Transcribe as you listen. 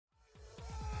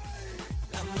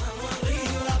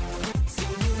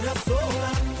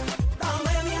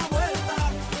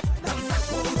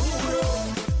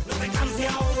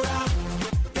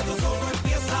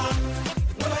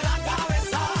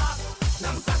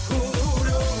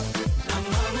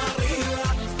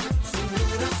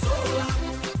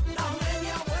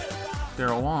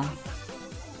Daryl Wong.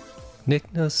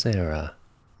 Nick Nocera.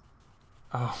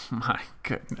 Oh my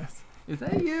goodness. Is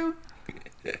that you?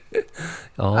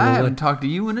 All I the haven't way, talked to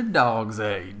you in a dog's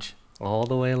age. all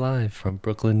the way live from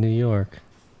Brooklyn, New York.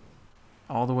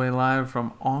 All the way live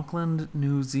from Auckland,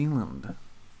 New Zealand.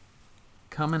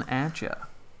 Coming at ya.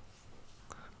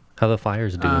 How the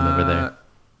fires doing over there?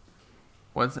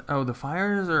 The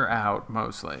fires are out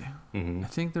mostly. Mm-hmm. I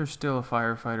think there's still a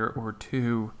firefighter or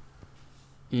two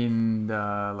in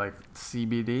the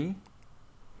CBD.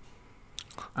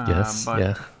 Yes,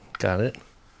 yeah, got it.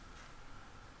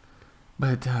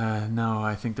 But no,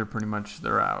 I think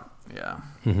they're out. Yeah.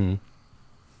 Mm-hmm.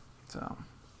 So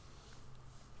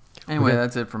anyway, Okay.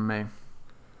 that's it from me.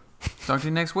 Talk to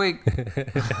you next week. No,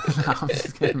 I'm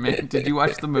just kidding, man. Did you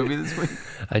watch the movie this week?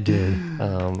 I did.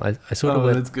 I sort of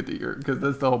went. That's good to hear, because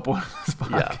that's the whole point of this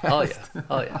Yeah. podcast.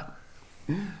 Oh yeah.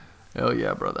 Hell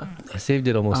yeah, brother. I saved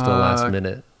it almost to the last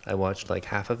minute. I watched like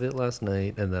half of it last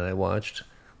night, and then I watched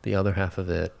the other half of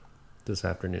it this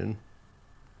afternoon.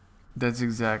 That's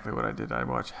exactly what I did. I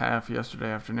watched half yesterday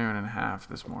afternoon and half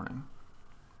this morning.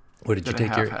 Where did you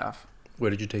take half? Where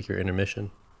did you take your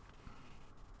intermission?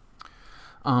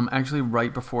 Actually,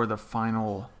 right before the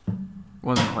final.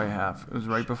 Wasn't quite half. It was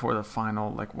right before the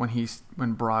final, like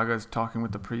when Braga's talking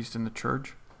with the priest in the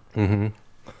church. Mm-hmm.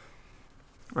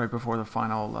 Right before the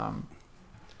final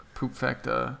poop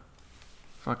fecta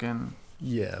fucking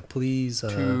Yeah, please.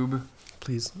 tube.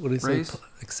 Please, what is race? it?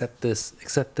 Accept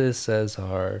this as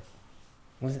our.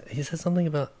 He says something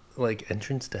about like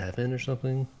entrance to heaven or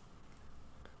something.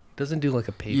 Doesn't do like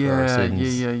a pay for our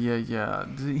sins. Yeah.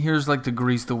 Here's like to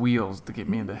grease the wheels to get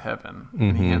me into heaven.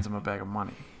 And he Mhm. hands him a bag of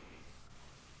money.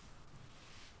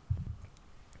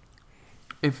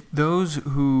 If those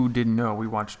who didn't know, we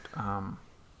watched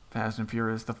Fast and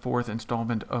Furious, the fourth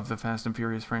installment of the Fast and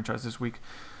Furious franchise this week.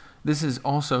 This is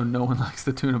also No One Likes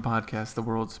the Tuna podcast, the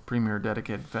world's premier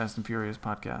dedicated Fast and Furious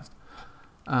podcast.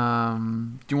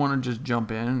 Do you want to just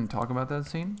jump in and talk about that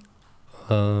scene?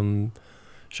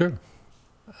 Sure.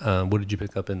 What did you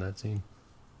pick up in that scene?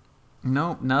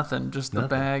 No, nothing. Just the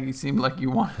Nothing. bag. You seemed like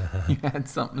you had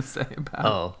something to say about it.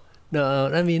 Oh no,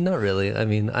 I mean not really. I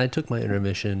mean I took my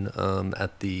intermission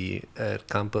at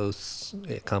Campos's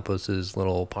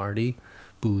little party,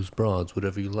 booze, broads,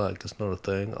 whatever you like. That's not a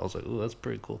thing. I was like, ooh, that's a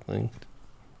pretty cool thing.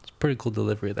 It's a pretty cool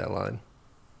delivery of that line.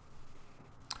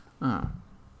 Oh.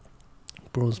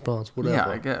 Bros, broads, whatever. Yeah,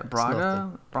 I get It's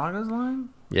nothing. Braga's line?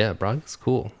 Yeah, Braga's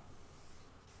cool.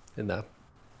 In that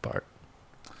part.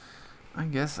 I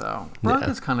guess so. Yeah.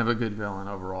 Braga's kind of a good villain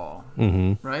overall,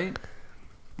 Mm-hmm. right?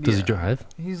 Does he Yeah. drive?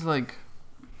 He's like,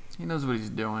 he knows what he's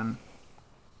doing.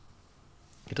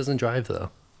 He doesn't drive though.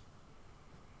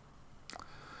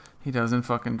 He doesn't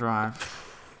fucking drive.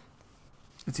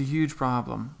 It's a huge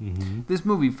problem. Mm-hmm. This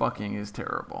movie fucking is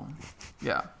terrible.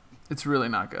 Yeah, it's really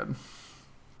not good.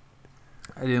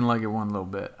 I didn't like it one little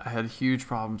bit. I had huge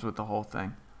problems with the whole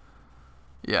thing.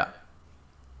 Yeah,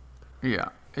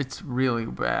 it's really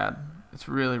bad. It's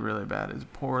really, really bad. It's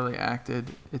poorly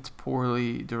acted. It's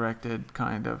poorly directed,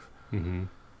 kind of. Mm-hmm.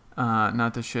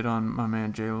 Not to shit on my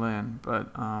man Jay Lin, but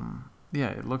yeah,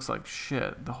 it looks like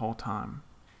shit the whole time.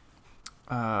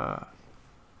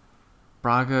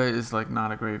 Braga is like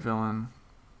not a great villain.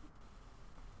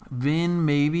 Vin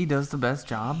maybe does the best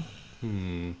job,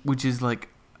 which is like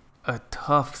a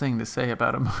tough thing to say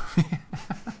about a movie.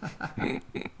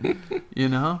 You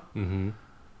know? Mm-hmm.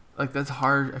 Like that's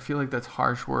hard. I feel like that's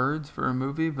harsh words for a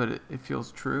movie, but it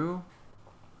feels true.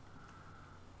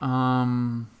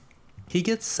 He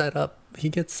gets set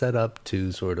up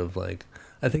to sort of like,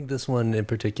 I think this one in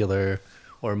particular,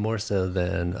 or more so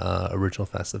than original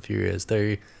Fast and Furious,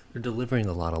 they're delivering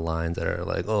a lot of lines that are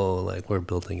like, oh, like we're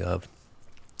building up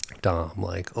Dom,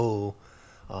 like, oh,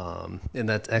 and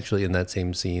that's actually in that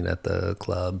same scene at the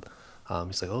club.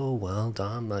 He's like, oh, well,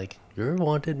 Dom, like, you're a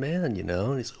wanted man, you know?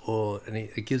 And he's like, oh, and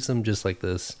it gives them just like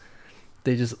this,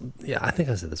 I think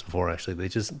I said this before, actually.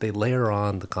 They layer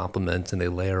on the compliments and they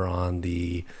layer on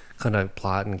the kind of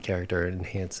plot and character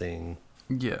enhancing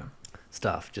Yeah.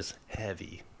 stuff, just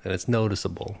heavy. And it's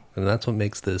noticeable. And that's what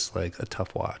makes this like a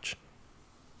tough watch.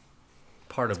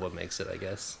 Part of what makes it, I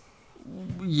guess.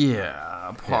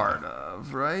 Yeah, part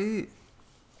of, right?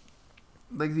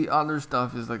 Like the other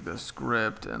stuff is like the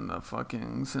script and the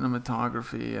fucking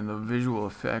cinematography and the visual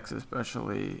effects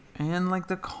especially. And like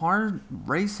the car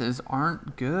races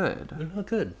aren't good. They're not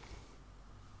good.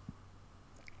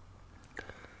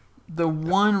 The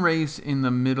one race in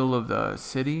the middle of the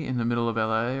city, in the middle of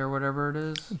LA or whatever it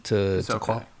is. To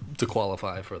okay. to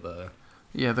qualify for the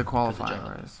Yeah, the qualifying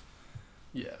job. race.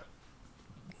 Yeah.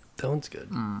 That one's good.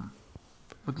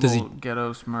 With Does little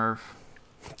ghetto Smurf.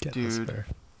 Yeah, that's dude. fair.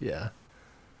 Yeah.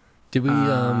 Did we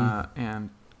And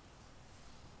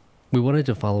we wanted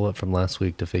to follow up from last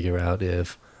week to figure out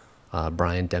if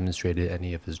Brian demonstrated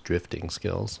any of his drifting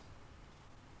skills.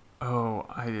 oh,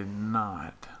 I did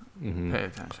not Mm-hmm. pay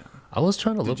attention. I was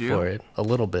trying to Did look you? for it a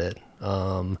little bit.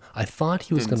 I thought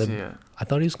he was Didn't see gonna. it. I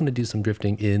thought he was gonna do some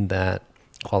drifting in that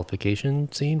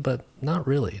qualification scene, but not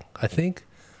really. I think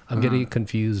I'm getting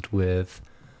confused with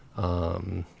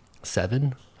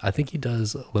 7. I think he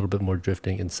does a little bit more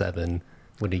drifting in 7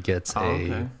 when he gets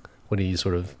Okay. when he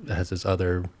sort of has his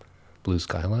other blue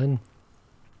Skyline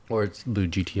or it's blue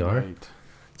GTR. Right.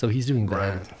 So he's doing that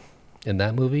Right. in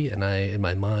that movie, and in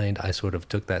my mind, I sort of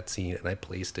took that scene and I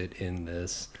placed it in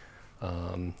this,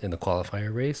 in the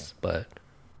qualifier race. But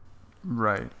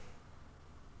Right.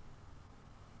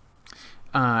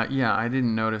 Yeah, I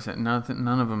didn't notice it.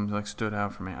 None of them like stood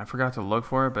out for me. I forgot to look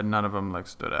for it, but none of them like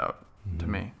stood out to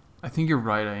me. I think you're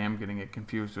right. I am getting it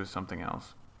confused with something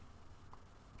else.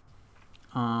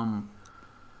 You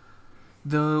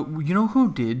know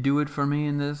who did do it for me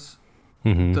in this?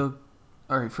 mm-hmm.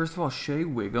 All right. First of all, Shea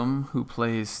Wiggum, who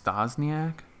plays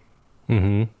Stozniak,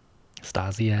 Mm-hmm. I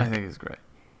Stasiak. think is great.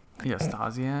 Yeah,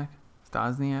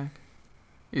 Stozniak,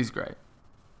 he's great.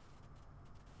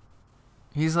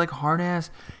 He's like hard ass,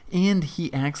 and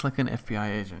he acts like an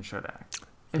FBI agent should act.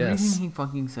 Everything Yes. he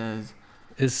fucking says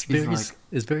Is he's very like-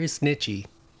 is very snitchy.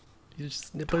 But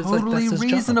it's totally that's his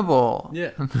job. reasonable.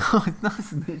 Yeah. No, it's not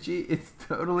snitchy. It's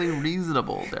totally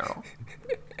reasonable, Daryl.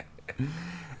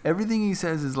 Everything he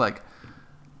says is like,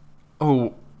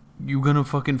 "Oh, you gonna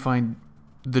fucking find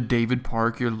the David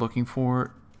Park you're looking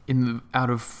for out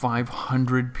of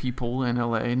 500 people in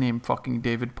LA named fucking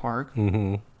David Park?"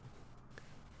 Mm-hmm.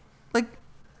 Like,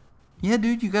 yeah,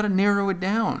 dude, you gotta narrow it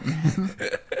down, man.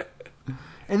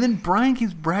 And then Brian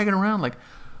keeps bragging around like,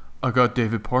 "I got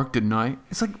David Park, didn't I?"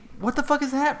 It's like, what the fuck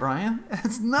is that, Brian?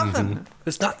 It's nothing. Mm-hmm.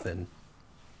 It's nothing.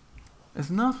 It's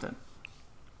nothing.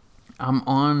 I'm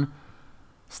on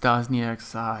Stozniak's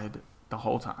side the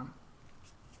whole time.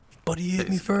 But he hit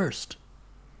me Basically. first.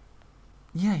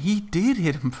 Yeah, he did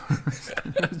hit him first.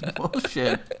 It was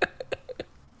bullshit.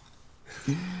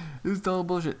 It was total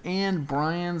bullshit. And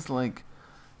Brian's like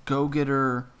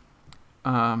go-getter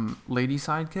lady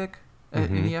sidekick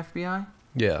in the FBI.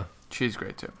 Yeah. She's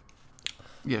great too.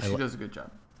 Yeah, she does a good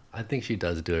job. I think she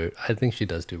does do it. I think she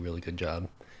does do a really good job.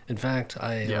 In fact,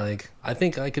 I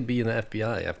think I could be in the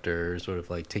FBI after sort of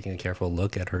like taking a careful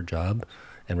look at her job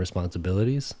and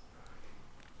responsibilities.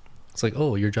 It's like,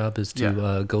 oh, your job is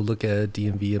to go look at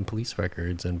DMV and police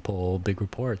records and pull big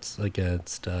reports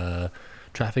against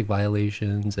traffic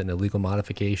violations and illegal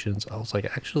modifications. I was like,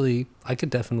 actually, I could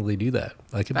definitely do that.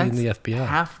 I could be in the FBI.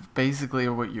 Half basically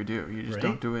of what you do. You just Right?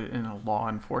 don't do it in a law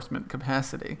enforcement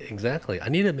capacity. Exactly. I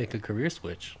need to make a career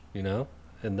switch,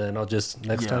 and then I'll just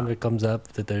next time Yeah. it comes up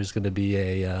that there's going to be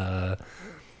a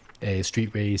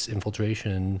street race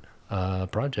infiltration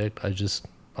project,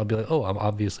 I'll be like, oh, I'm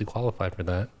obviously qualified for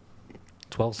that.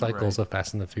 12 cycles Right. of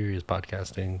Fast and the Furious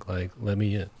podcasting, like, let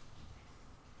me in.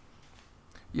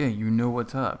 Yeah, you know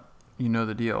what's up. You know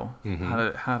the deal.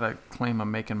 Mhm. How to claim a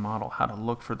make and model. How to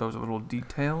look for those little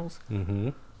details.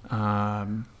 Mm-hmm.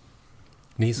 Um,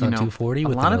 Nissan You know, 240 a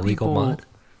with lot an of illegal people- mod.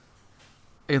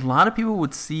 a lot of people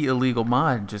would see illegal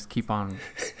mod and just keep on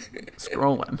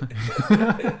scrolling.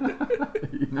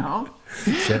 You know,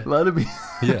 a lot of people.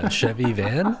 Yeah, Chevy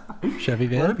van.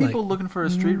 A lot of people like, looking for a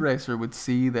street racer would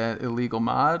see that illegal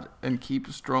mod and keep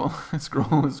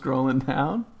scrolling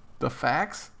down the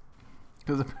facts,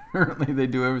 because apparently they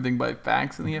do everything by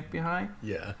fax in the FBI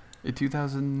yeah. in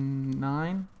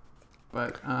 2009.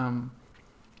 But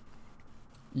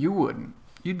you wouldn't.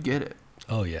 You'd get it.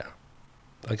 Oh yeah,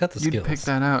 I got the You'd skills. pick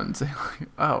that out and say, like,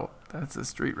 "Oh, that's a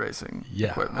street racing."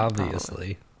 Yeah, equipment, probably."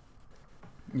 obviously.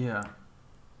 Yeah.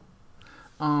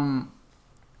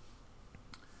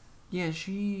 Yeah,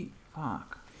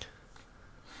 fuck.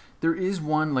 There is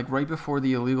one, like, right before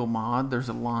the illegal mod, there's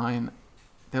a line.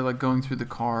 They're, like, going through the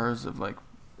cars of, like,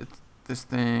 it's this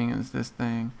thing and it's this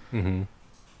thing. Mm-hmm.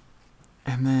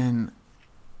 And then,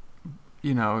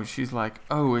 she's like,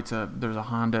 oh, there's a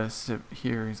Honda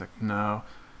here. He's like, no.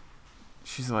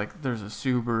 She's like, there's a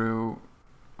Subaru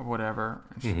or whatever.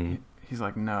 And he's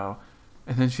like, no.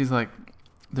 And then she's like,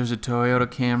 there's a Toyota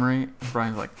Camry. And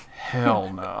Brian's like,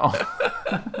 hell no.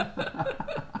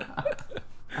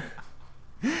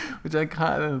 Which I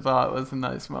kind of thought was a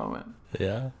nice moment,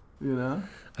 Yeah. you know?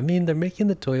 I mean, they're making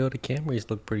the Toyota Camrys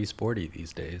look pretty sporty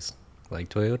these days. Like,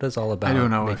 Toyota's all about I don't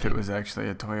know if it making- was actually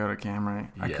a Toyota Camry.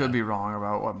 I Yeah. could be wrong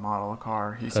about what model of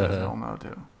car he says hell no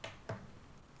to.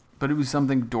 But it was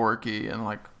something dorky and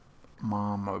like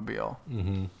mom mobile.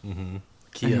 Mm-hmm, mm-hmm.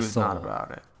 Kia and he was not Soul.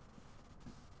 about it.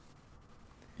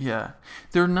 Yeah.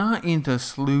 They're not into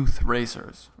sleuth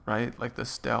racers, right? Like the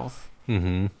stealth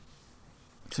Mm-hmm.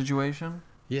 situation.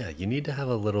 Yeah, you need to have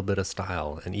a little bit of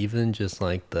style, and even just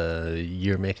like the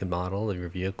year, make, and model of your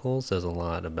vehicle says a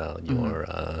lot about your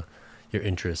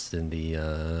interest in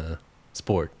the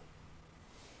sport.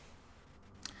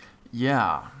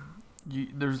 Yeah.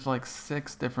 There's like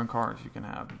 6 different cars you can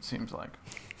have, it seems like.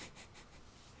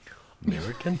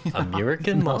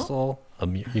 American No. muscle.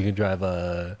 You can drive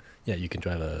you can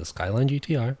drive a Skyline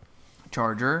GTR,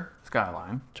 Charger,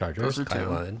 Skyline. Charger, Those are 2.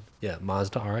 Skyline. Yeah,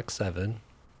 Mazda RX-7.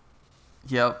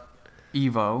 Yep.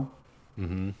 Evo.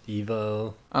 Mm-hmm.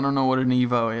 Evo. I don't know what an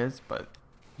Evo is, but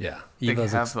Yeah, they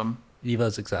have them.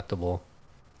 Evo's acceptable.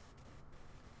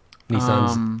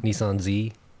 Um, Nissan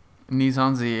Z.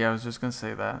 Nissan Z, I was just going to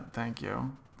say that. Thank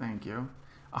you.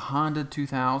 A Honda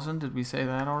 2000, did we say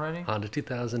that already? Honda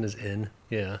 2000 is in.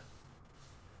 Yeah.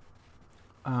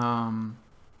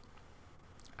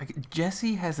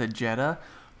 Jesse has a Jetta,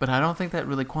 but I don't think that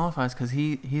really qualifies because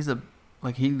he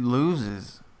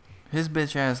loses. His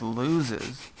bitch ass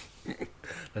loses.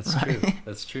 That's Right? true.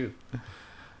 That's true.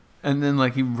 And then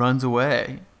he runs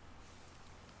away.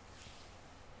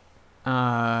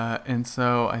 And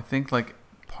so I think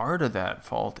part of that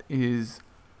fault is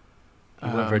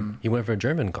He went for a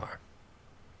German car.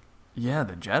 yeah,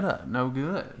 the Jetta, no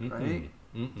good, right?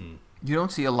 Mm-mm. You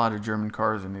don't see a lot of German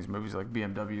cars in these movies like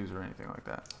BMWs or anything like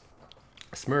that.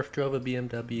 Smurf drove a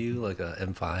BMW, like a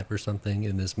M5 or something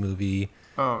in this movie.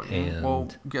 Oh, yeah. And Well,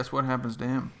 guess what happens to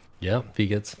him? Yep, he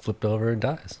gets flipped over and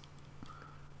dies.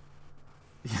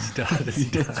 He dies.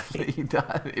 He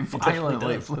died. He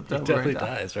violently flipped over. He definitely and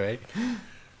died. dies, right?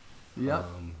 Yep.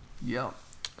 Yep.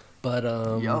 But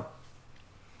Yep.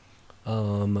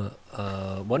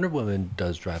 Wonder Woman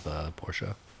does drive a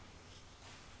Porsche.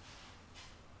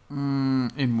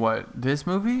 In what? This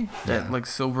movie? Yeah. That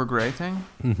silver gray thing?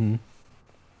 Mm-hmm.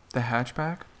 The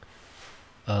hatchback?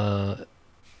 I'm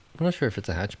not sure if it's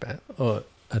a hatchback. Oh,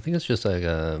 I think it's just like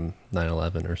a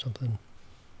 911 or something.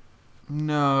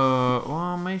 No.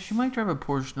 Well, she might drive a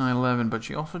Porsche 911, but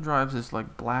she also drives this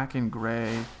black and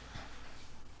gray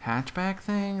hatchback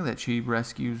thing that she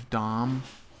rescues Dom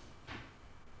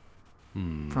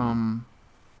from.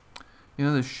 You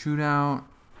know, the shootout.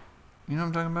 You know what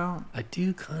I'm talking about? I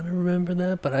do kind of remember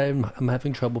that, but I'm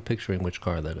having trouble picturing which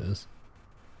car that is.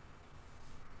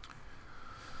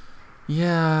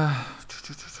 Yeah.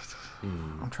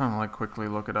 I'm trying to quickly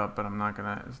look it up, but I'm not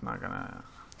gonna. It's not gonna.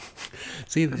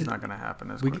 See, It's not gonna happen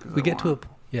as quick as we I get want.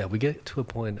 we get to a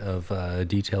point of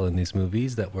detail in these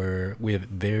movies that we have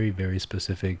very, very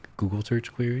specific Google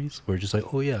search queries. We're just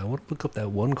like, oh yeah, I want to look up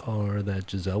that one car that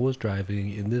Giselle was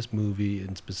driving in this movie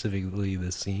and specifically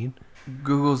this scene.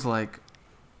 Google's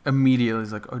immediately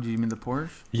is oh, do you mean the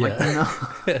Porsche? Yeah.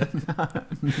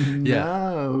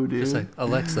 No, dude. Just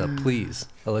Alexa, please.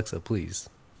 Alexa, please.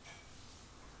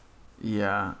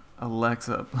 Yeah,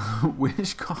 Alexa,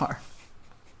 which car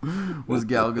was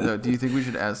Gal Gadot? Do you think we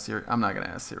should ask Siri? I'm not gonna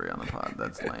ask Siri on the pod.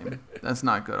 That's lame. That's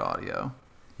not good audio.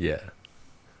 Yeah.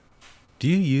 Do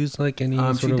you use any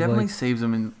She sort of definitely saves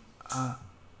them in.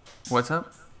 What's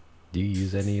up? Do you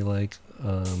use any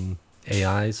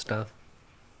AI stuff?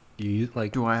 Do you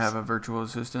use Do I have a virtual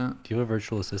assistant? Do you have a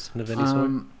virtual assistant of any sort?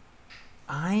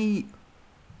 I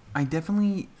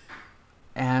definitely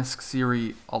ask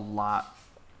Siri a lot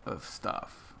of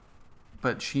stuff,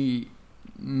 but she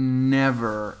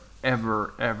never,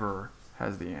 ever, ever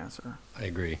has the answer. I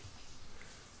agree.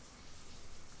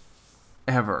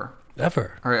 Ever.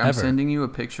 Ever. All right, I'm Ever. sending you a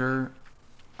picture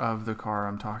of the car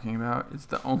I'm talking about. It's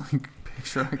the only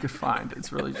picture I could find.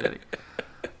 It's really shitty.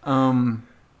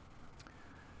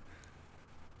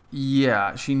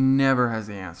 Yeah, she never has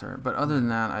the answer. But other than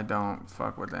that, I don't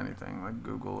fuck with anything like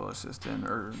Google Assistant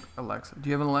or Alexa. Do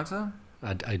you have an Alexa?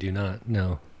 I do not.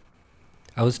 No.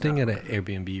 I was staying No, at an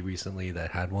Airbnb recently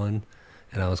that had one,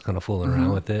 and I was kind of fooling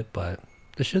around with it, but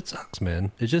the shit sucks,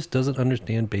 man. It just doesn't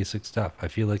understand basic stuff. I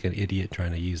feel like an idiot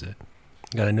trying to use it.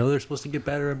 And I know they're supposed to get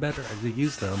better and better as they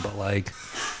use them, but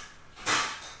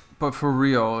But for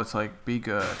real, it's be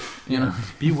good. You know?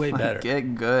 be way better.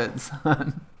 Get good,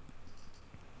 son.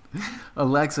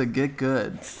 Alexa, get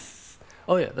good.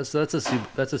 Oh yeah, that's a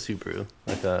Subaru,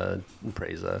 like a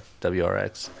Impreza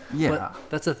WRX. Yeah. But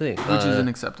that's the thing. Which is an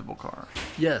acceptable car.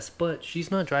 Yes, but she's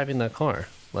not driving that car.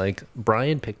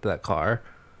 Brian picked that car,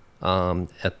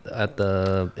 at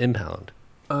the impound.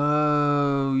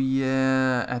 Oh,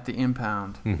 yeah, at the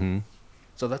impound. Mm-hmm.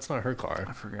 So that's not her car.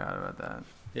 I forgot about that.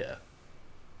 Yeah.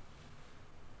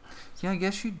 Yeah, I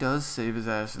guess she does save his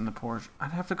ass in the Porsche.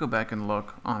 I'd have to go back and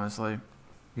look, honestly.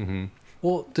 Mm-hmm.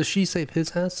 Well, does she save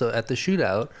his ass? So at the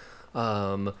shootout,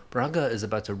 Braga is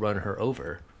about to run her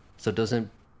over. So doesn't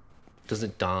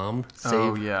Dom save?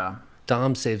 Oh yeah.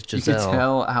 Dom saves You Giselle. can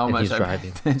tell how and much he's I pay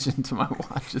driving. attention to my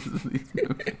watches of these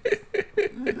movies.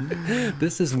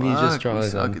 This is me just Fuck, we drawing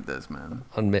suck at this, man.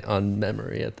 on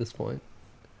memory at this point.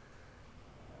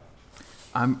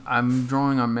 I'm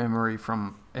drawing on memory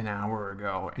from an hour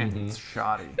ago, and it's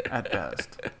shoddy at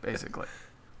best, basically.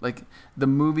 Like, the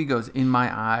movie goes in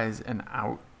my eyes and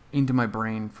out into my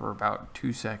brain for about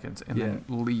 2 seconds, and then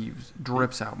leaves,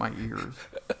 drips out my ears.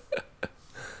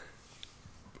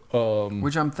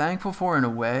 Which I'm thankful for in a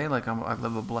way. Like, I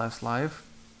live a blessed life,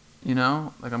 you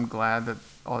know? Like, I'm glad that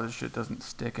all this shit doesn't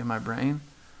stick in my brain.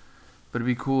 But it'd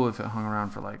be cool if it hung around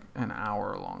for, like, an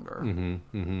hour longer.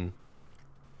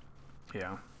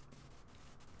 Yeah.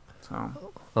 So.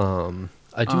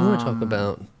 I do want to talk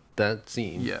about that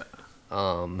scene. Yeah.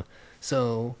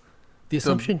 So the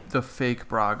assumption, the fake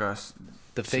Braga.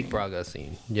 the fake Braga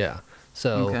scene. Yeah.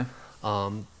 So,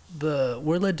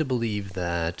 we're led to believe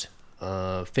that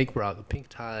fake Braga, pink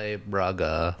tie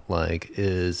Braga, like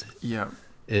is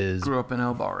grew up in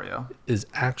El Barrio. Is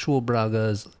actual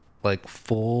Braga's like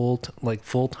full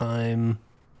time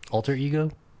alter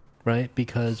ego, right?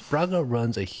 Because Braga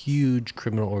runs a huge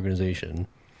criminal organization,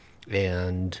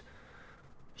 and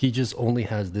he just only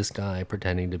has this guy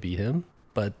pretending to be him,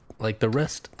 but like the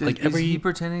rest, Is he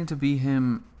pretending to be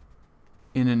him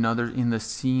in the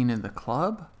scene in the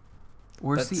club?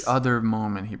 Where's the other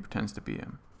moment he pretends to be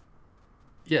him?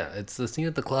 Yeah, it's the scene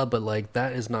at the club, but like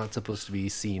that is not supposed to be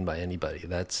seen by anybody.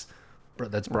 That's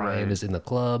Brian is in the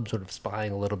club, sort of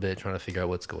spying a little bit, trying to figure out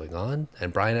what's going on,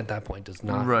 and Brian at that point does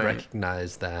not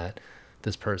recognize that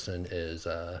this person is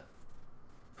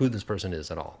who this person is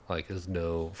at all. Like, there's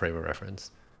no frame of reference.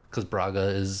 Because Braga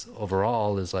is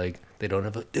like they don't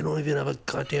even have a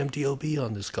goddamn DOB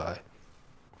on this guy.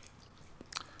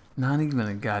 Not even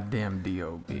a goddamn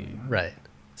DOB. Right.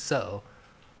 So,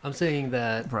 I'm saying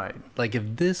that like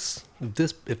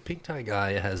if Pink Tie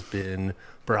Guy has been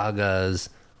Braga's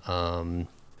body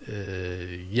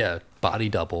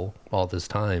double all this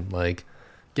time, like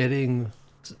getting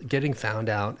found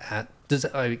out at does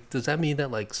that mean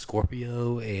that like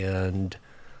Scorpio and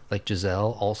like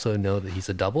Giselle also know that he's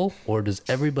a double, or does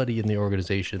everybody in the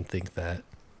organization think that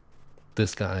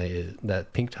this guy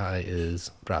that Pink Tie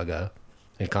is Braga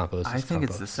and Campos is I think Campos?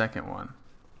 it's the second one.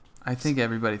 I think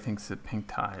everybody thinks that Pink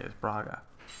Tie is Braga.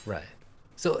 Right.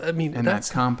 So I mean, and that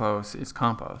Campos is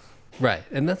Campos. Right,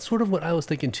 and that's sort of what I was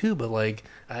thinking too. But like,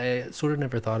 I sort of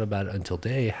never thought about it until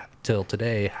today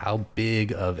how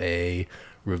big of a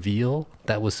reveal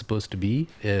that was supposed to be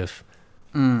if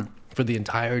for the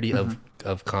entirety of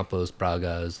Campos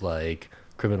Braga's like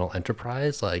criminal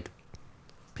enterprise, like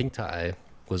Pink Tie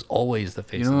was always the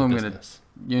face of the business.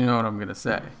 You know what I'm gonna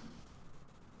say?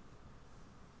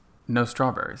 No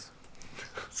strawberries.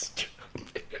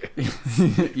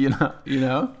 you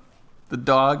know, the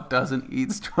dog doesn't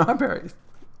eat strawberries.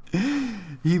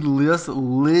 He just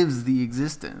lives the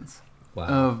existence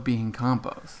of being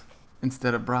Campos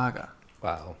instead of Braga.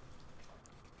 Wow.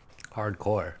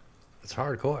 Hardcore. It's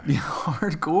hardcore. Yeah,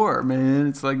 hardcore, man.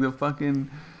 It's like the fucking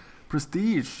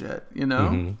Prestige shit, you know?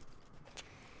 Mm-hmm.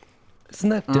 Isn't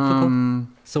that difficult?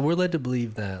 So we're led to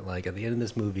believe that, like, at the end of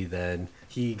this movie, then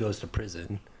he goes to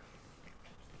prison.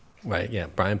 Right, yeah.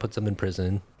 Brian puts him in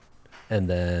prison. And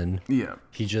then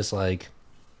he just, like,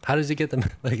 how does he get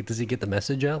the, like, does he get the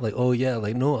message out? Like, oh, yeah,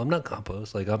 like, no, I'm not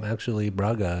Campos. Like, I'm actually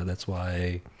Braga. That's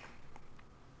why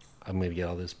I'm going to get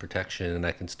all this protection and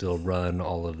I can still run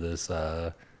all of this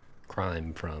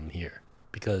crime from here.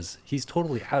 Because he's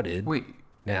totally outed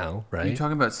now, right? Are you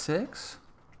talking about 6?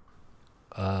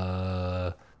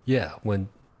 Yeah, when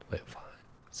 5,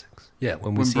 6. Yeah,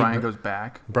 when we see Brian goes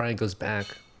back. Brian goes back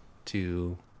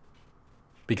to,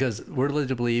 because we're led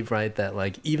to believe, right, that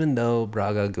like even though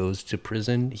Braga goes to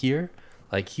prison here,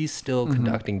 like he's still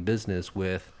conducting business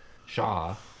with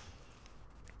Shaw,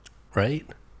 right?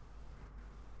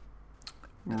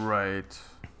 Right.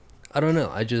 I don't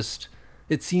know.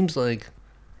 It seems like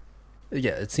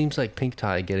Pink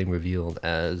Tie getting revealed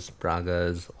as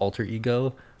Braga's alter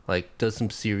ego, like, does some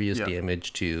serious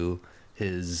damage to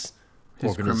his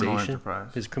organization,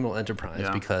 his criminal enterprise,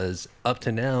 because up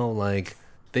to now, like,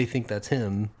 they think that's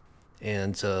him,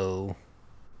 and so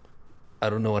I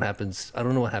don't know what happens. I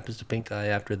don't know what happens to Pink Eye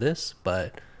after this,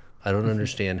 but I don't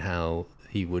understand how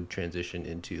he would transition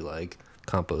into like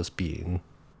Campos being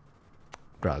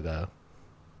Braga.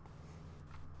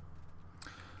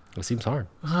 It seems hard.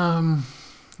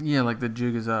 Yeah, like the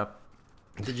jig is up.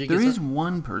 There is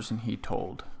one person he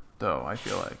told, though, I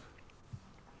feel like.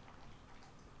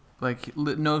 Like,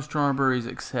 no strawberries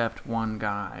except one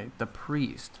guy, the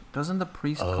priest. Doesn't the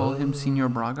priest call him Senor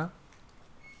Braga?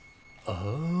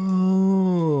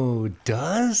 Oh,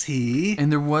 does he?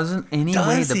 And there wasn't any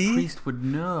way Does the he? priest would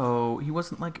know. He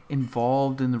wasn't, like,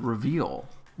 involved in the reveal.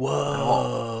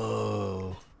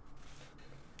 Whoa.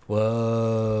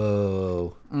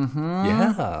 Whoa. Mm-hmm.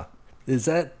 Yeah. Is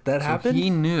that So happened?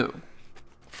 he knew.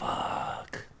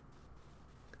 Fuck.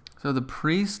 So the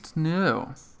priest knew.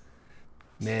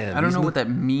 Man. I don't know what that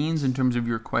means in terms of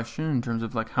your question, in terms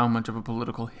of, like, how much of a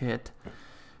political hit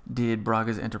did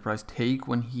Braga's enterprise take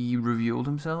when he revealed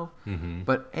himself. Mm-hmm.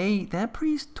 But, that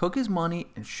priest took his money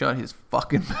and shut his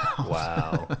fucking mouth.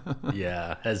 Wow.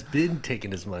 Yeah. Has been taking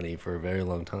his money for a very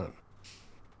long time.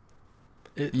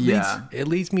 It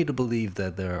leads me to believe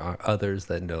that there are others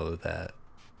that know that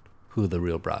who the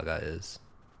real Braga is.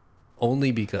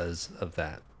 Only because of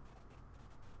that.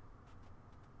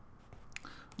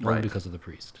 Only Right. because of the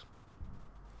priest.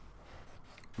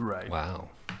 Right. Wow.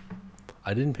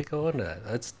 I didn't pick up on that.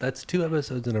 That's 2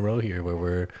 episodes in a row here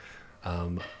where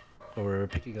we're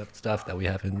picking up stuff that we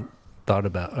haven't thought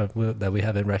about, that we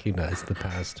haven't recognized the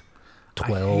past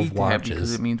 12 I hate that because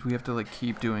watches. it means we have to, like,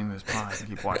 keep doing this pod and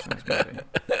keep watching this movie.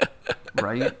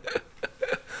 Right?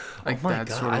 Like, Oh my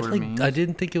that's God. sort of what it means. I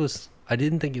didn't think it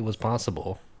was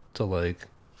possible to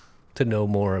know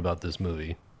more about this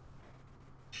movie.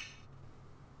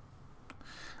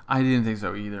 I didn't think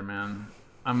so either, man.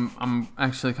 I'm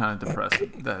actually kind of depressed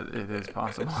that it is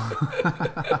possible.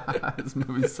 This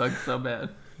movie sucks so bad.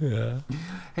 Yeah.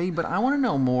 Hey, but I want to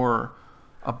know more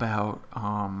about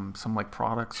some, like,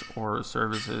 products or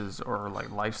services or, like,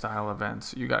 lifestyle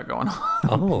events you got going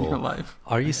on in your life.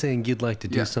 Are you saying you'd like to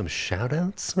do some shout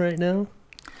outs right now?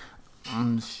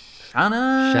 Shout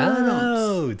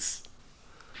outs.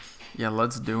 Yeah,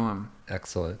 let's do them.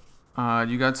 Excellent.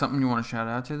 You got something you want to shout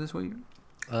out to this week?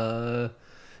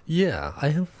 Yeah, I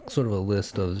have sort of a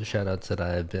list of shout outs that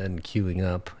I've been queuing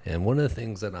up, and one of the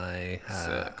things that I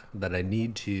that I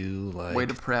need to, like, Way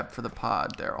to prep for the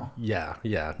pod, Daryl.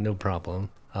 Yeah, no problem.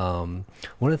 One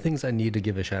of the things I need to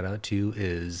give a shout out to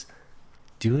is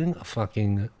doing a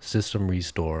fucking system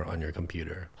restore on your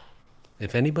computer.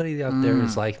 If anybody out there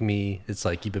is like me, it's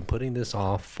like you've been putting this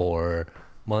off for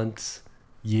months,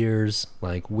 years,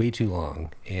 like way too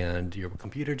long, and your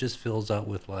computer just fills up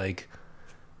with, like,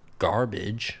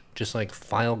 garbage, just like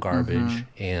file garbage,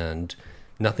 and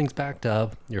nothing's backed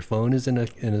up. Your phone is in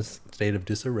a state of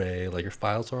disarray, like your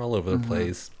files are all over the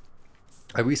place.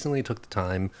 I recently took the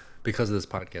time, because of this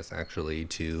podcast actually,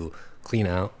 to clean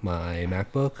out my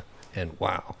MacBook, and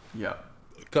wow. Yeah.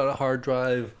 Got a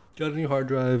new hard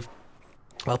drive,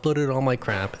 uploaded all my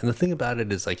crap, and the thing about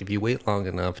it is, like, if you wait long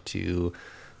enough to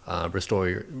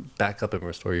back up and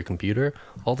restore your computer,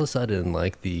 all of a sudden,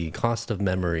 like, the cost of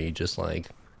memory just, like,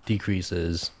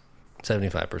 decreases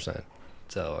 75%.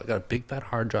 So I got a big fat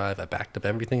hard drive. I backed up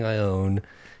everything I own,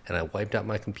 and I wiped out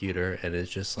my computer, and it's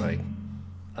just, like,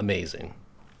 amazing.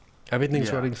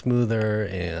 Everything's running smoother,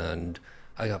 and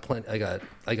I got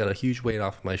a huge weight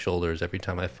off my shoulders every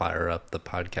time I fire up the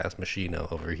podcast machine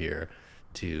over here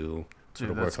to sort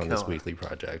of work on this weekly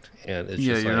project. And it's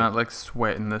just you're like, not, like,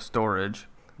 sweating the storage.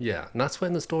 Yeah, not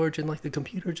sweating the storage, and, like, the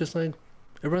computer just, like,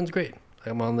 it runs great.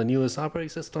 I'm on the newest operating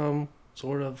system.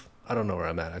 Sort of. I don't know where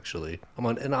I'm at, actually. I'm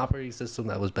on an operating system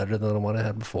that was better than the one I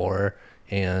had before,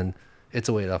 and it's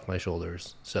a weight off my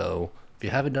shoulders. So if you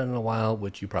haven't done it in a while,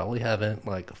 which you probably haven't,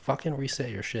 like, fucking reset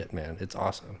your shit, man. It's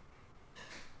awesome.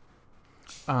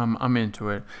 I'm into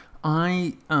it.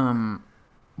 I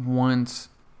once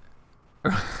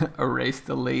erased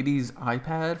the lady's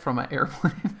iPad from an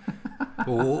airplane.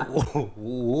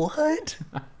 What?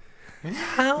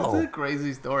 How? This is a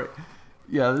crazy story.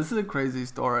 Yeah, this is a crazy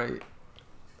story.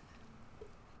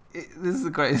 This is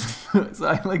a crazy. So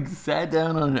I, like, sat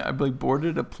down on it. I, like,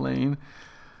 boarded a plane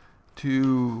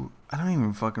to, I don't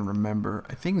even fucking remember.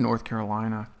 I think North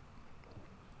Carolina.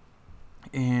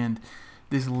 And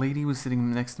this lady was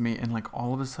sitting next to me, and, like,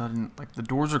 all of a sudden, like, the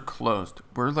doors are closed.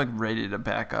 We're, like, ready to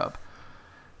back up.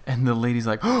 And the lady's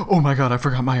like, "Oh my God, I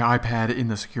forgot my iPad in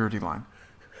the security line."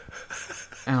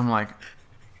 And I'm like,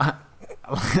 I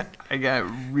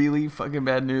got really fucking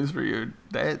bad news for you.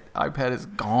 That iPad is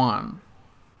gone.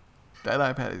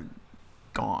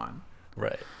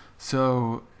 Right.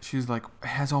 So she was like, "It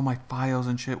has all my files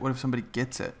and shit. What if somebody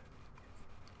gets it?"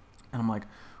 And I'm like,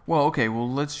 "Well, okay. Well,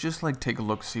 let's just, like, take a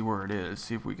look, see where it is,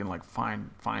 see if we can, like,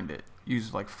 find it.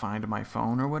 Use, like, Find My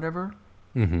Phone or whatever."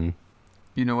 Mm-hmm.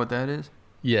 You know what that is?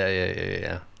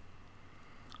 Yeah.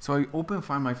 So I open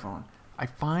Find My Phone. I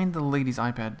find the lady's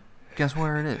iPad. Guess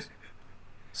where it is?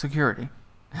 Security.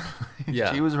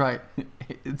 Yeah. She was right.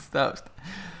 It's toast.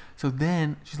 So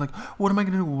then she's like, what am I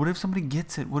going to do? What if somebody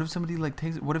gets it? What if somebody like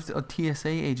takes it? What if a TSA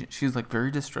agent? She's like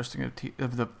very distrusting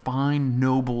of the fine,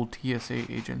 noble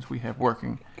TSA agents we have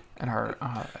working at our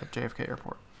at JFK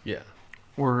Airport. Yeah.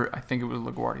 Or I think it was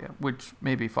LaGuardia, which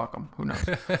maybe fuck them. Who knows?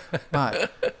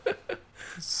 But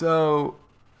so,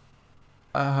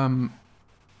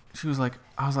 she was like,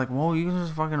 I was like, well, you can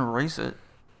just fucking erase it.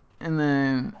 And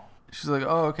then she's like,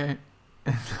 oh, okay.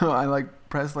 And so I like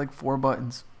pressed like 4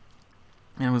 buttons.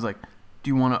 And I was like, do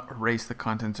you want to erase the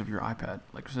contents of your iPad?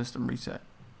 Like system reset.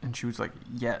 And she was like,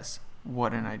 yes.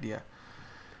 What an idea.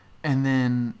 And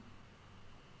then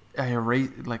I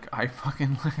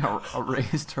fucking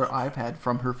erased her iPad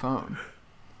from her phone.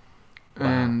 Wow.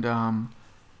 And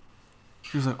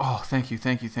she was like, oh, thank you.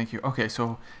 Okay,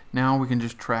 so now we can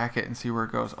just track it and see where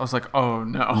it goes. I was like, oh,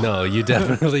 no. No, you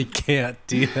definitely can't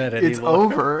do that anymore. It's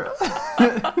over.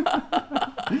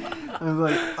 I was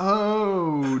like,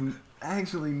 oh,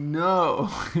 actually, no.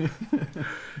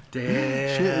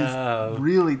 Damn. Shit is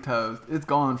really toast. It's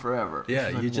gone forever. Yeah,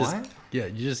 like, you just what? Yeah,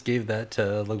 you just gave that to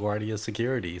LaGuardia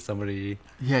Security. Somebody.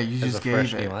 Yeah, you just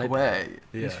gave it away.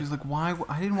 Yeah. And she was like, "Why?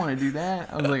 I didn't want to do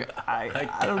that." I was like,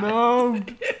 "I don't know.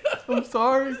 I'm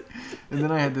sorry." And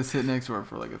then I had to sit next to her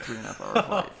for like a 3.5 hour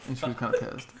flight, and she was kind of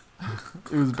pissed.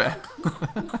 It was bad.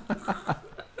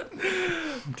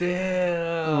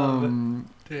 Damn.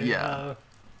 Yeah.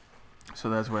 So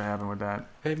that's what happened with that.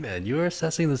 Hey man, you were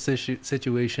assessing the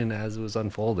situation as it was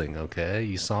unfolding, okay?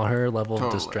 You saw her level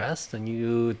of distress and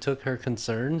you took her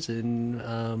concerns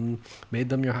and made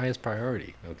them your highest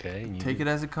priority, okay? And take it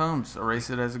as it comes, erase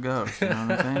it as it goes, you know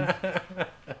what I'm saying?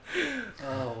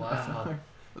 Oh, wow.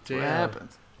 That's what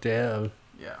happens. Damn.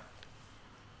 Yeah.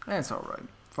 That's all right.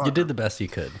 Fuck you did the best you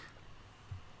could.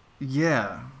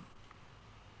 Yeah.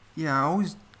 Yeah,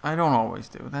 I don't always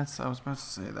do. I was about to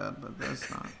say that, but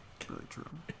that's not really true.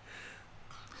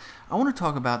 I want to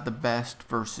talk about the best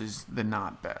versus the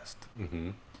not best.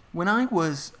 Mm-hmm. When I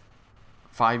was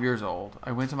 5 years old,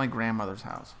 I went to my grandmother's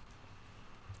house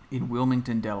in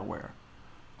Wilmington, Delaware,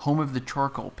 home of the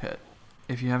charcoal pit.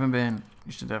 If you haven't been,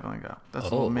 you should definitely go. That's a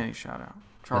little mini shout out.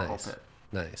 Charcoal pit.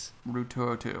 Nice. Route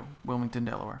 202, Wilmington,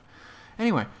 Delaware.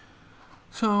 Anyway,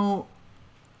 so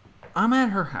I'm at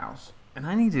her house and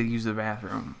I need to use the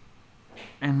bathroom.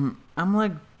 And I'm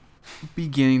like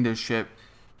beginning to shit.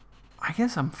 I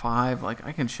guess I'm 5. Like,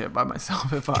 I can shit by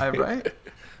myself at 5, right?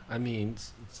 I mean,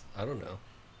 I don't know.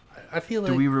 I feel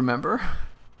like... Do we remember?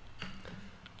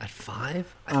 At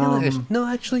 5? I feel like no,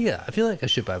 actually, yeah. I feel like I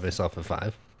shit by myself at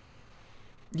 5.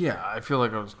 Yeah, I feel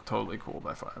like I was totally cool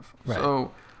by 5. Right.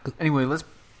 So, anyway,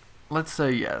 let's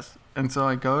say yes. And so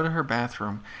I go to her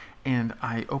bathroom, and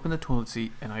I open the toilet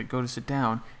seat, and I go to sit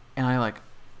down, and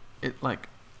it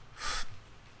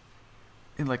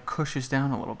cushes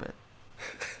down a little bit.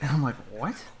 And I'm like,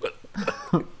 what?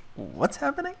 What's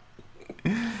happening?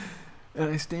 And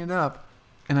I stand up,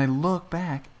 and I look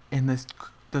back, and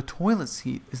the toilet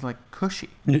seat is like cushy.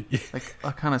 Like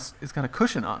it's got a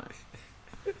cushion on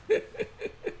it.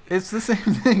 It's the same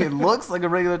thing. It looks like a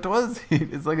regular toilet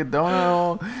seat. It's like a donut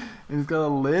hole, and it's got a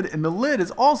lid, and the lid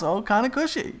is also kind of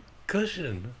cushy.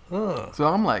 Cushion. Huh. So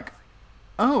I'm like,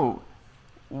 oh,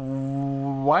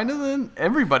 why doesn't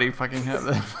everybody fucking have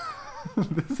that?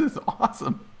 This is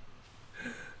awesome.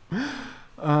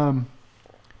 And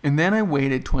then I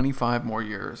waited 25 more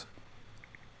years.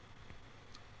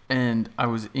 And I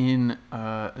was in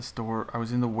a store. I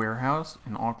was in the warehouse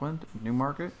in Auckland,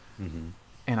 Newmarket. Mm-hmm.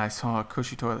 And I saw a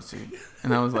cushy toilet seat.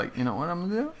 And I was like, you know what I'm going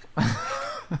to do?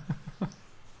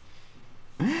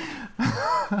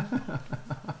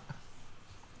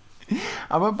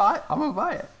 I'm going to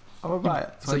buy it.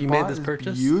 So you made this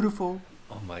purchase? Beautiful.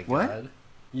 Oh my God. What?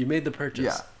 You made the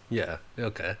purchase? Yeah. Yeah.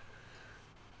 Okay.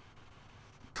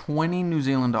 20 New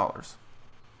Zealand dollars.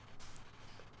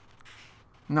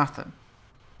 Nothing.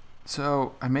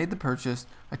 So I made the purchase.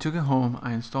 I took it home.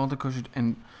 I installed the cushion.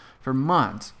 And for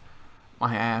months,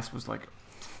 my ass was like,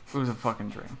 it was a fucking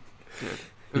dream. Dude.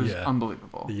 It was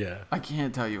unbelievable. Yeah. I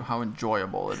can't tell you how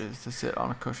enjoyable it is to sit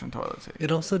on a cushioned toilet seat.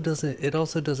 It also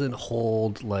doesn't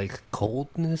hold like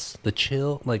coldness. The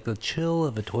chill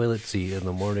of a toilet seat in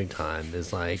the morning time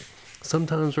is like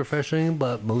sometimes refreshing,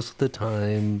 but most of the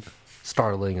time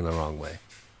startling in the wrong way.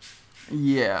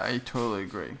 Yeah, I totally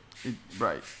agree.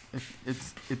 Right.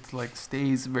 It's like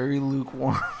stays very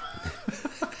lukewarm.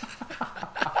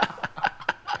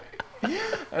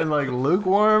 And like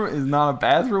lukewarm is not a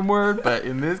bathroom word, but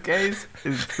in this case,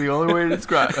 it's the only way to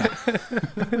describe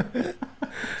it.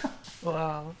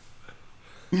 Wow.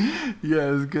 Yeah,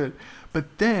 it was good.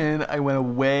 But then I went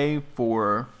away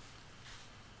for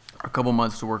a couple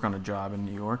months to work on a job in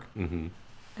New York. Mm-hmm.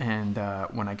 And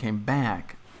when I came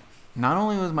back, not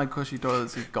only was my cushy toilet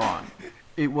seat gone,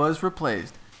 it was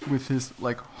replaced with this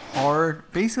like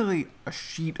hard, basically a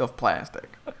sheet of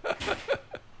plastic.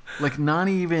 Like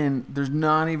there's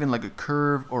not even like a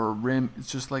curve or a rim.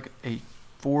 It's just like a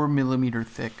 4 millimeter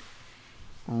thick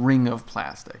ring of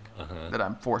plastic that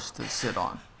I'm forced to sit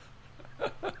on.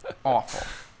 Awful.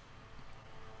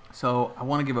 So I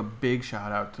want to give a big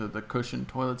shout out to the cushion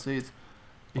toilet seats.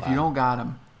 If you don't got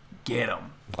them, get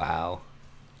them. Wow.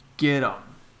 Get them.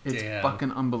 It's Damn.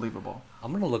 fucking unbelievable.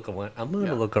 I'm gonna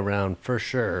look around for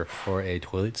sure for a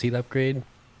toilet seat upgrade.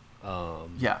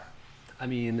 Yeah. I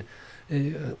mean,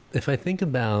 if I think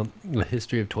about the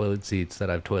history of toilet seats that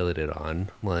I've toileted on,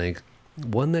 like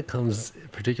one that comes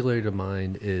particularly to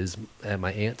mind is at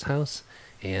my aunt's house,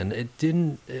 and it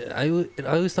didn't. I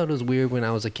always thought it was weird when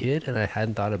I was a kid, and I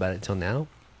hadn't thought about it till now.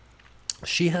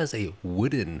 She has a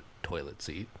wooden toilet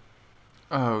seat.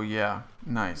 Oh yeah,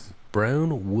 nice.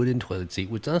 Brown wooden toilet seat,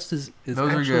 which us is Those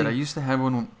actually, are good. I used to have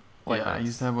one. Quite I nice.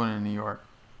 used to have one in New York.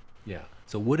 Yeah.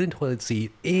 So wooden toilet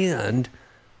seat and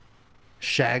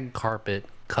shag carpet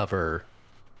cover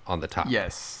on the top.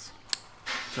 Yes.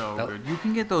 So That- good. You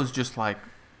can get those just like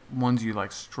ones you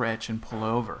like stretch and pull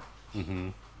over.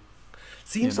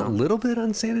 Seems You know? a little bit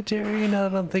unsanitary now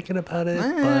that I'm thinking about it,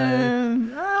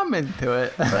 but I'm into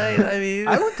it. right, I mean,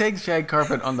 I would take shag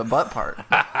carpet on the butt part.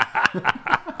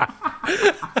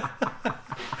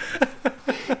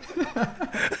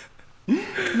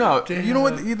 No, you know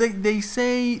what they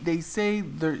say? They say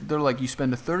they're like, you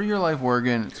spend a third of your life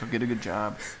working, so get a good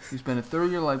job. You spend a third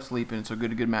of your life sleeping, so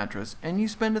get a good mattress, and you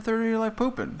spend a third of your life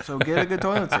pooping, so get a good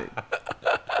toilet seat.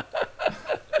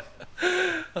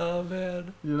 oh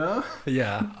man, You know?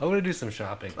 yeah, I want to do some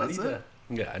shopping. That's it.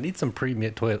 I need some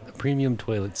premium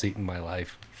toilet seat in my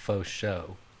life. Faux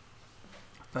show.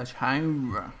 That's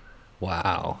how.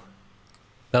 Wow,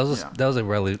 that was a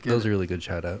really good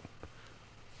shout out.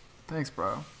 Thanks,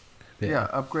 bro. Yeah,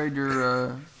 upgrade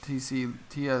your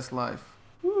TS life.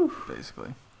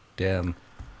 Basically. Damn.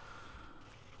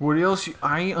 What else?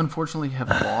 I unfortunately have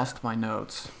lost my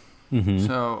notes. Mm-hmm.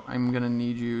 So I'm going to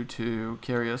need you to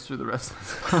carry us through the rest of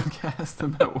this podcast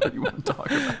about what you want to talk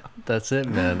about. That's it,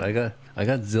 man. I got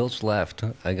zilch left.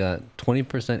 I got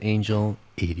 20% angel,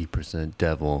 80%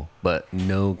 devil, but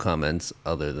no comments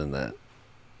other than that.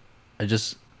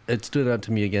 It stood out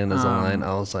to me again as a line.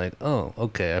 I was like, oh,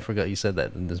 okay, I forgot you said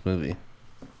that in this movie.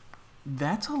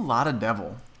 That's a lot of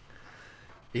devil.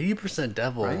 80%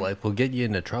 devil, Right? like, will get you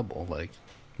into trouble. Like,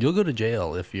 you'll go to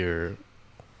jail if you're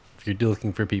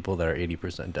looking for people that are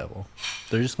 80% devil.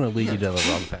 They're just going to lead you down the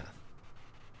wrong path.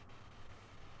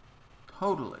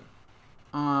 Totally.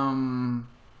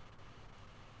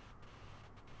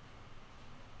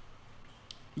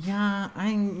 Yeah,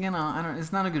 I don't.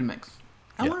 It's not a good mix.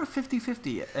 I Yeah. want a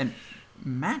 50-50 and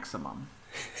maximum,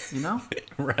 you know,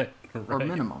 right. or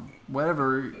minimum,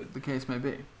 whatever the case may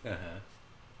be. Uh-huh.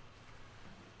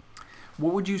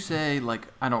 What would you say? Like,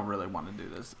 I don't really want to do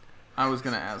this. I was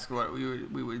gonna ask what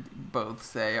we would both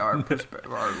say our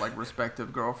our like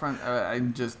respective girlfriend.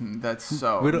 That's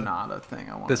so We don't- not a thing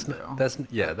I want That's to do. that's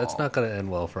yeah. at That's all. not going to end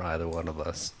well for either one of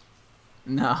us.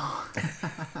 No.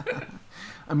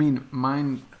 I mean,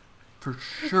 mine for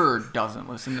sure doesn't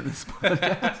listen to this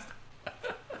podcast.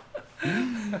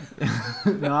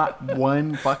 Not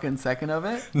one fucking second of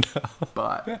it. No.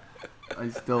 But I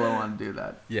still don't want to do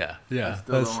that. Yeah, I yeah.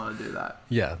 still don't want to do that.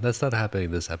 Yeah, that's not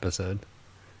happening this episode.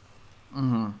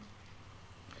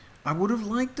 I would have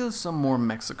liked some more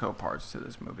Mexico parts to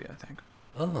this movie, I think.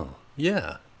 Oh,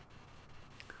 yeah.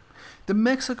 The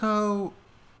Mexico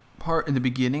part in the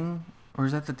beginning, or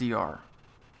is that the DR?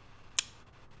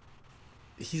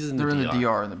 He's in They're the in DR. the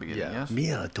DR in the beginning, Yeah. yes?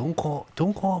 Mia, don't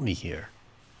call me here.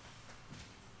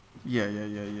 Yeah.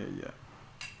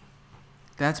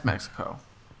 That's Mexico.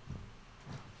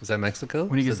 Is that Mexico?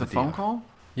 When he Is gets that the phone DR? call?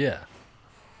 Yeah.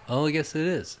 Oh, I guess it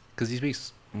is. Because he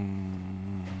speaks...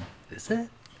 is it?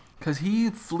 Because he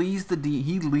flees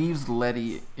he leaves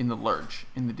Letty in the lurch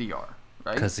in the DR,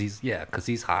 right? Because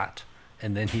he's hot.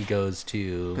 And then he goes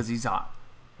to... Because he's hot.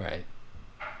 Right.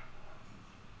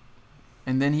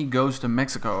 And then he goes to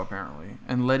Mexico, apparently.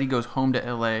 And Letty goes home to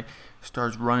L.A.,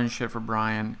 starts running shit for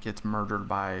Brian, gets murdered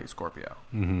by Scorpio.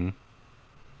 Mm-hmm.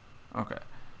 Okay.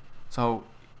 So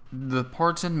the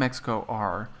parts in Mexico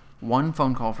are one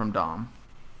phone call from Dom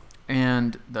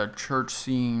and the church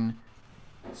scene,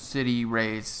 city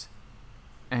race,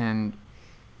 and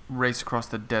race across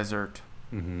the desert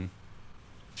Mm-hmm.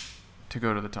 to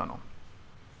go to the tunnel.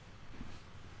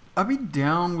 I'd be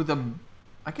down with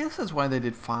I guess that's why they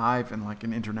did 5 in like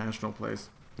an international place.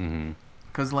 Mm-hmm.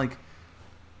 Because like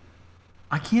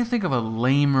I can't think of a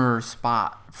lamer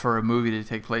spot for a movie to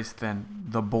take place than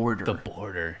The Border. The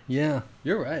Border. Yeah,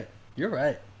 you're right. You're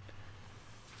right.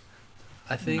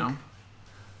 I think know?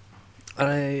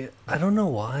 I don't know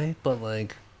why, but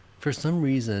like for some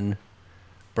reason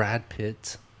Brad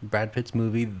Pitt's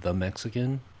movie The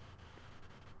Mexican,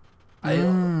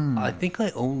 I think I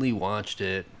only watched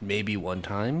it maybe one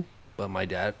time, but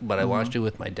I watched it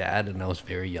with my dad and I was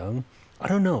very young. I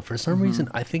don't know, for some reason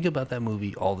I think about that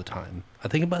movie all the time. I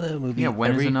think about that movie Yeah,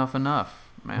 when is enough,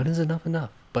 man? When is enough enough?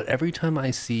 But every time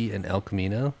I see an El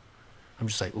Camino, I'm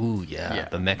just like, ooh, yeah.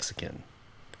 The Mexican.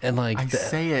 And like I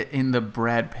say it in the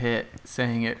Brad Pitt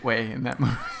saying it way in that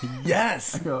movie.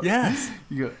 Yes. Yes.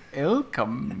 You go, El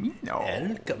Camino.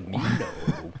 El Camino.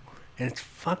 And it's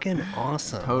fucking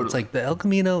awesome. Totally. It's like the El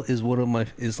Camino is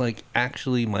like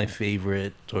actually my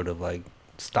favorite sort of like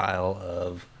style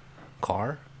of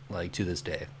car, like to this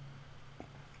day.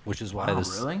 Which is why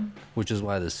Which is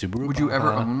why the Subaru. Would you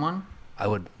ever own one? I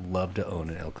would love to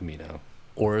own an El Camino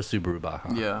or a Subaru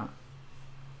Baja. Yeah.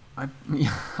 I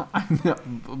know,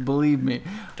 believe me,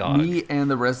 Dog. me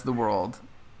and the rest of the world,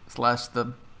 /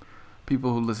 the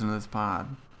people who listen to this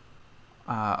pod,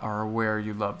 are aware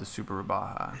you love the Subaru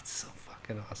Baja. It's so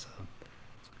fucking awesome.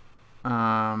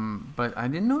 But I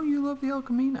didn't know you love the El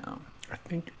Camino. I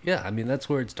think, yeah, I mean, that's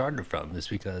where it started from, is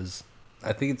because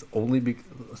I think it's only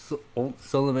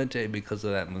solamente because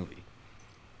of that movie.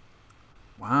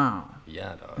 Wow.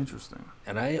 Yeah, dog. Interesting.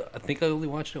 And I think I only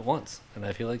watched it once, and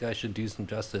I feel like I should do some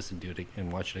justice and do it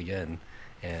and watch it again.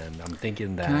 And I'm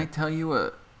thinking that. Can I tell you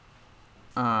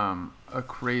a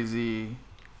crazy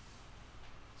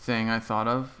thing I thought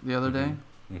of the other day?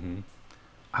 Mm-hmm.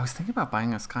 I was thinking about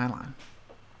buying a Skyline.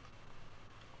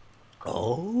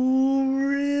 Oh,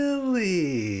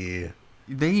 really?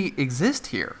 They exist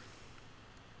here.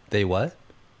 They what?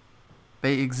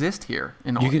 They exist here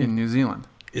in New Zealand.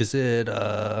 Is it,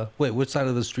 wait, which side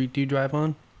of the street do you drive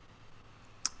on?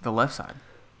 The left side.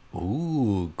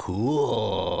 Ooh,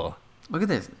 cool. Look at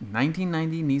this.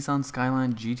 1990 Nissan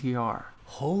Skyline GTR.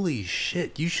 Holy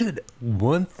shit. You should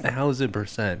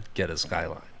 1000% get a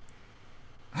Skyline.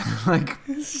 Like,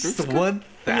 it's 1,000.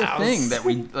 a thing that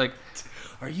we, like...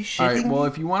 Are you shitting All right, well, me?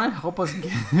 if you want to help us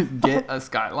get a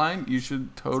Skyline, you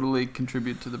should totally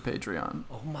contribute to the Patreon.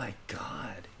 Oh my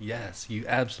god. Yes, you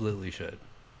absolutely should.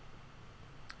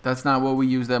 That's not what we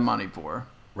use that money for.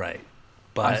 Right. I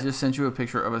But just sent you a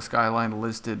picture of a Skyline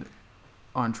listed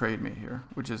on Trade Me here,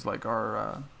 which is like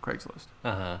our Craigslist.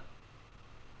 uh-huh.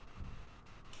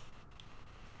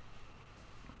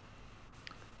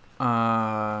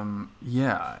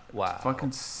 Yeah. Wow.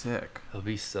 Fucking sick. That'd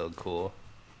be so cool.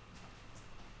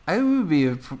 It would be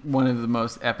one of the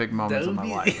most epic moments of That my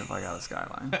would life be- if I got a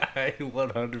Skyline. I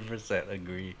 100%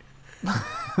 agree.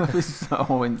 That is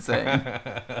so insane.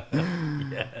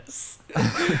 Yes.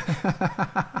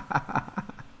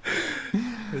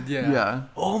 Yeah.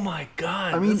 Oh my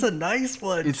god. I mean, that's a nice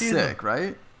one. It's too. sick,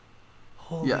 right?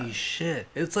 Holy Yeah. shit.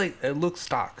 It's like, it looks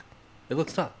stock. It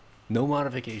looks stock. No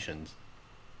modifications.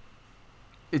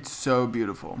 It's so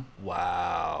beautiful.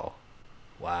 Wow.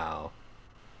 Wow.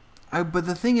 But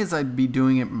the thing is, I'd be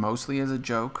doing it mostly as a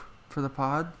joke for the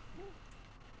pod,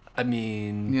 I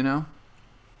mean, you know?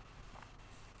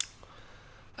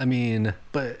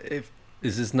 but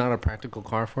is this not a practical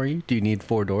car for you? Do you need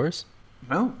 4 doors?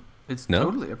 No, it's No?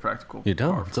 totally a practical. You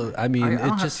don't. car for So me. I mean, I it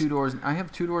don't just have 2 doors. I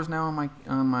have 2 doors now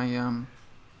on my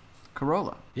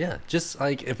Corolla. yeah, just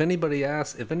like if anybody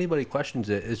questions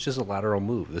it, it's just a lateral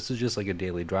move. This is just like a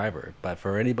daily driver. But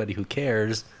for anybody who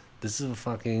cares, this is a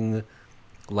fucking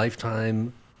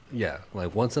lifetime,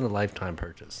 like once in a lifetime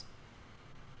purchase.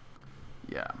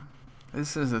 Yeah,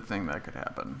 this is a thing that could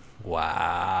happen.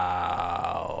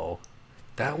 Wow,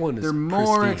 that one is. They're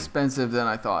more pristine. expensive than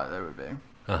I thought they would be.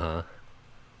 Uh-huh.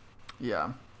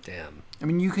 Yeah, Damn. I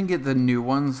mean, you can get the new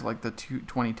ones, like the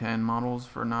 2010 models,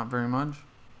 for not very much.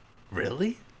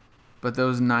 Really? But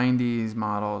those 90s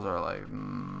models are like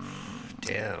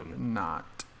Damn. not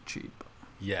cheap.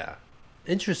 Yeah.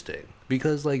 Interesting.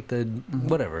 Because like the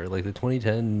whatever, like the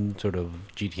 2010 sort of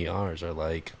GTRs are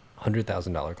like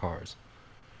 $100,000 cars.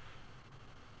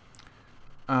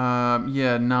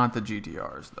 Yeah, not the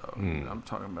GTRs though. Mm. I'm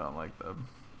talking about like the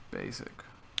basic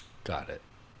Got it.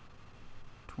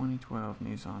 2012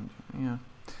 Nissan. Yeah.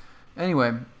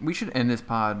 Anyway, we should end this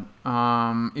pod.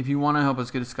 If you want to help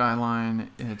us get a Skyline,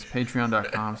 it's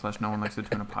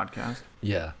patreon.com/no-one-likes-the-tuna-podcast.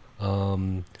 Yeah.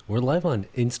 We're live on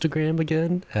Instagram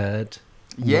again at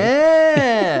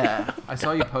Yeah! I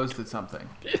saw you posted something.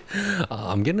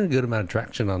 I'm getting a good amount of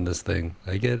traction on this thing.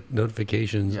 I get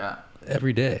notifications Yeah.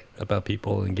 every day about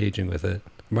people engaging with it.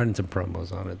 I'm running some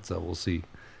promos on it, so we'll see.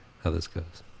 how this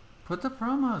goes. Put the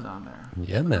promos on there.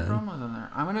 Yeah, Put man. the promos on there.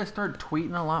 I'm gonna start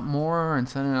tweeting a lot more and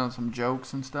sending out some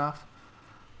jokes and stuff.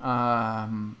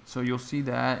 So you'll see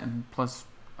that, and plus,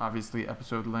 obviously,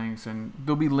 episode links, and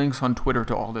there'll be links on Twitter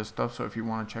to all this stuff. So if you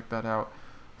want to check that out,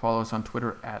 follow us on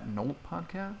Twitter at Nolt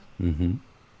Podcast. Mm-hmm.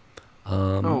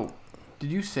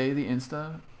 Did you say the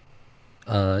Insta?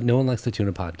 No One Likes the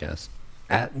Tuna Podcast.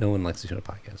 At No One Likes the Tuna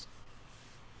Podcast.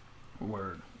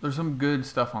 Word. There's some good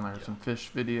stuff on there. Some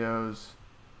fish videos.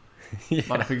 A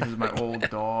lot of pictures of my old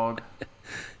dog.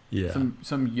 Yeah.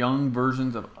 Some young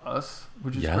versions of us,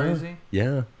 which is crazy.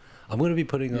 Yeah. I'm going to be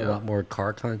putting a lot more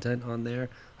car content on there.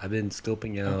 I've been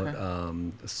scoping out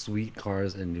sweet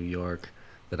cars in New York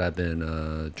that I've been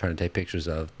trying to take pictures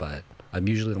of, but I'm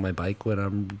usually on my bike when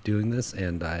I'm doing this,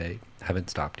 and I haven't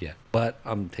stopped yet. But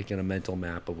I'm taking a mental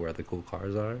map of where the cool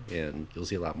cars are, and you'll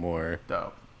see a lot more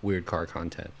weird car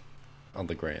content on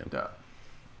the gram. Dope.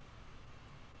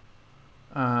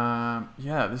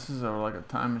 This is like a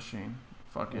time machine.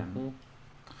 Fucking.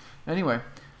 Anyway,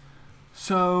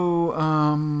 so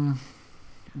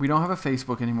we don't have a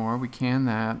Facebook anymore. We can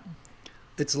that.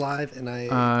 It's live, and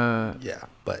Yeah,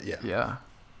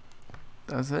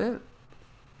 that's it.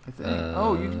 I think.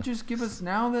 You can just give us,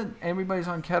 now that everybody's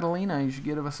on Catalina, you should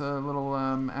give us a little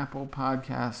Apple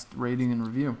Podcast rating and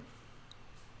review.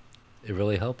 It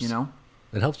really helps. You know,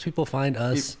 it helps people find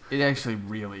us. It actually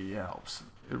really helps.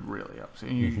 It really helps.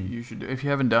 And you should, if you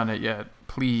haven't done it yet,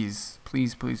 please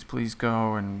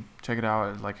go and check it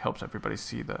out. It like helps everybody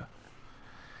see the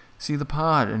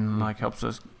pod, and like helps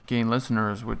us gain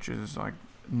listeners, which is like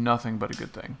nothing but a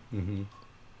good thing. Mm-hmm.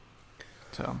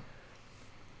 So.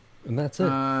 And that's it.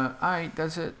 All right,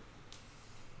 that's it.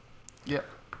 Yep.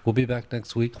 We'll be back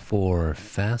next week for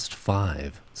Fast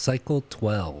 5, Cycle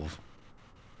 12,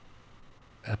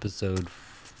 episode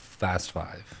Fast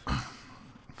 5.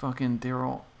 Fucking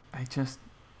Daryl, I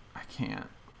can't.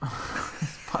 This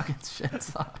fucking shit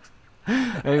sucks.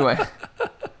 Anyway,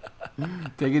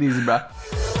 take it easy, bro.